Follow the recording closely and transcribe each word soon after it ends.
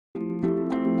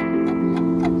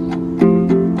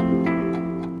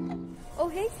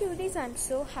cuties, I'm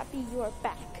so happy you are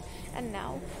back. And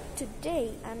now,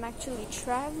 today, I'm actually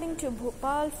traveling to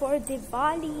Bhopal for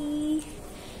Diwali.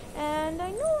 And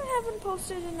I know I haven't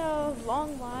posted in a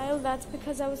long while. That's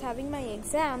because I was having my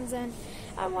exams and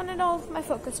I wanted all of my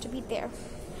focus to be there.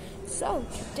 So,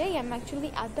 today I'm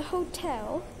actually at the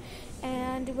hotel.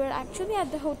 And we're actually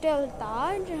at the Hotel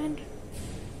Taj. And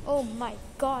oh my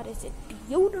god, is it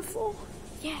beautiful?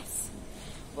 Yes.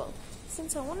 Well,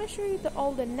 since I want to show you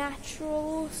all the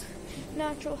natural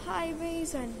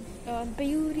highways and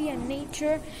beauty and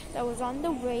nature that was on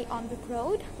the way on the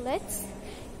road, let's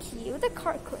cue the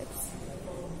car clips.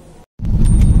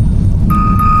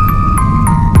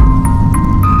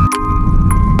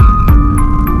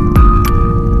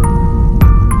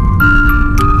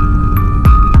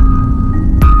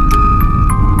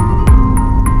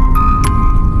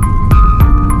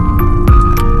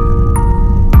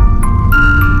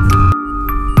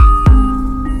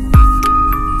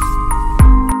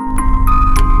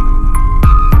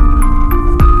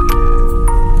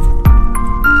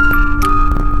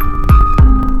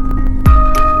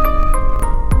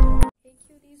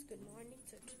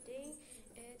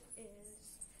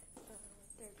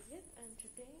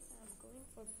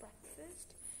 Breakfast,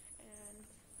 and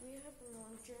we have a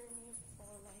long journey for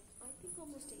I think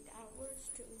almost 8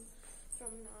 hours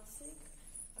from Nasik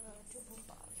to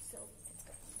Bhopal. So let's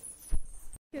go.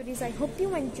 Cuties, I hope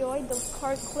you enjoyed those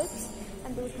car clips,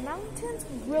 and those mountains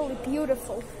were really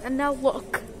beautiful. And now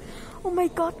look, oh my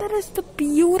god, that is the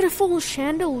beautiful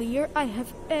chandelier I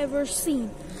have ever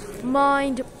seen.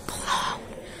 Mind blown.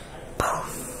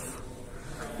 Poof.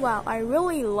 Wow, I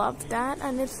really love that,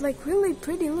 and it's really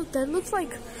pretty. Look, that looks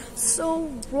so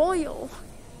royal.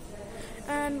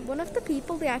 And one of the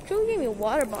people, they actually gave me a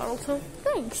water bottle, so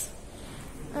thanks.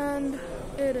 And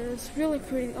it is really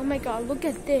pretty. Oh my god, look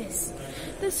at this.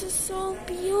 This is so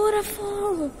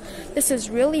beautiful. This is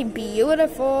really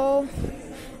beautiful.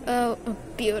 Oh,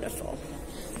 beautiful.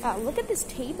 Look at this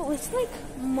table. It's like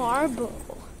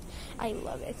marble. I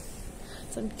love it.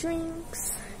 Some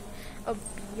drinks. A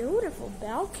beautiful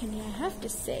balcony, I have to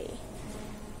say.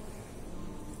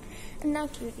 And now,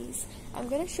 cuties, I'm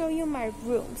gonna show you my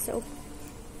room. So,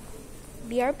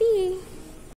 BRB.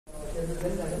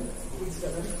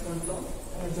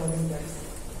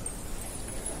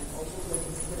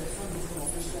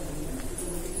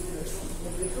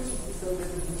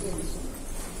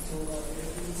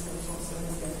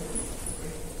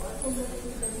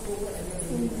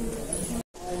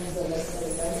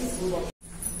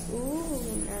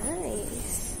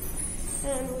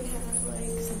 And we have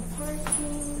some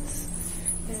parkings,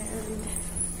 and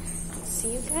I'll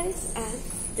see you guys at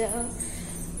the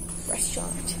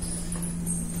restaurant.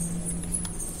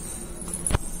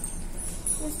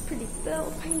 This pretty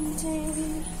bell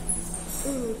painting.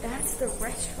 Ooh, that's the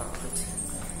restaurant.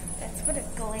 That's what a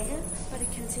glance, but I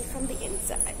can see from the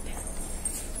inside.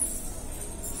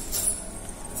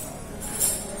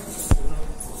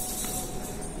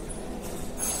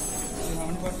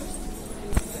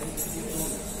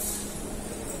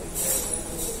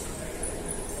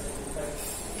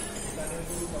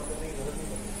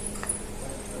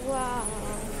 Wow.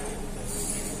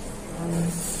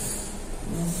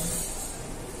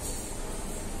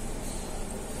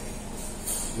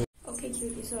 Okay,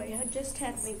 cutie, so I had just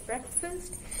had my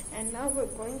breakfast, and now we're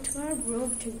going to our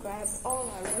room to grab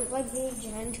all our luggage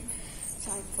and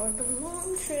time for the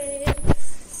long trip.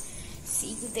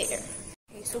 See you there.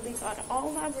 Okay, so we got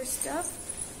all our stuff.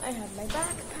 I have my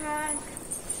backpack.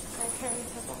 My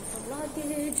parents have all the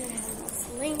luggage. I have a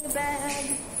sling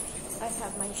bag. I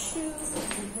have my shoes,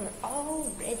 and we're all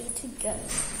ready to go.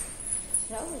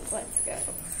 So let's go.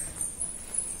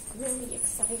 I'm really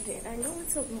excited. I know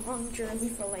it's a long journey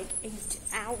for 8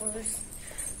 hours,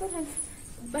 but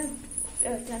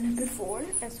I've done it before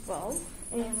as well.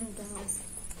 And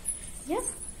yeah,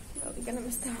 we're gonna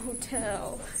miss the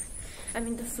hotel. I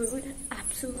mean, the food,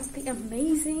 absolutely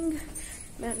amazing.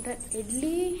 Man, that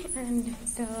idli and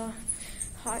the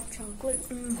hot chocolate,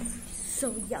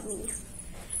 so yummy.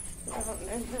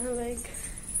 And they're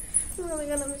I'm really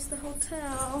gonna miss the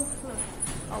hotel.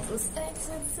 All those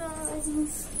exit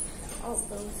signs, all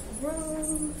those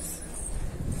rooms.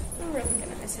 I'm really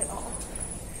gonna miss it all.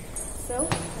 So,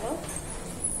 well,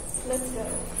 let's go.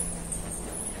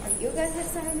 Are you guys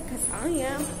excited? Because I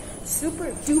am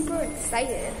super duper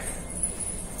excited.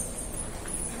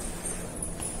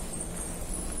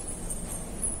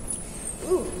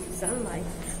 Ooh, sunlight.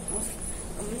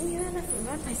 Oh my god, I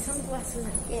forgot my sunglasses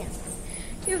again.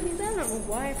 Cuties, I don't know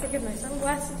why I forget my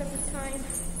sunglasses every time.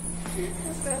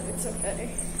 But it's okay.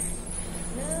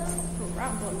 No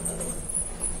problem though.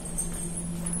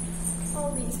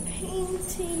 All these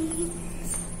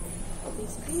paintings.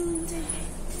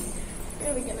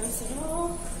 Here we're gonna see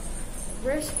all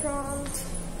restaurants,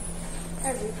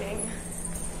 everything.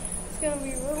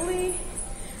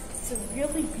 It's a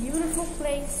really beautiful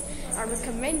place. I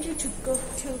recommend you to go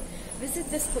to visit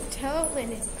this hotel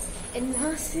in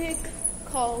Nasik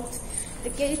called the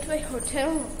Gateway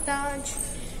Hotel Taj.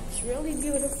 It's really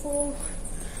beautiful.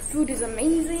 Food is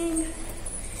amazing,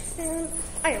 and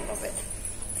I love it.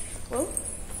 Well,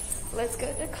 let's go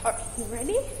to the car. You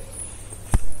ready?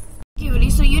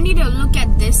 So you need to look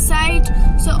at this side.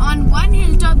 So on one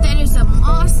hilltop there is a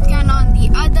mosque, and on the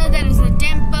other there is a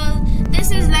temple.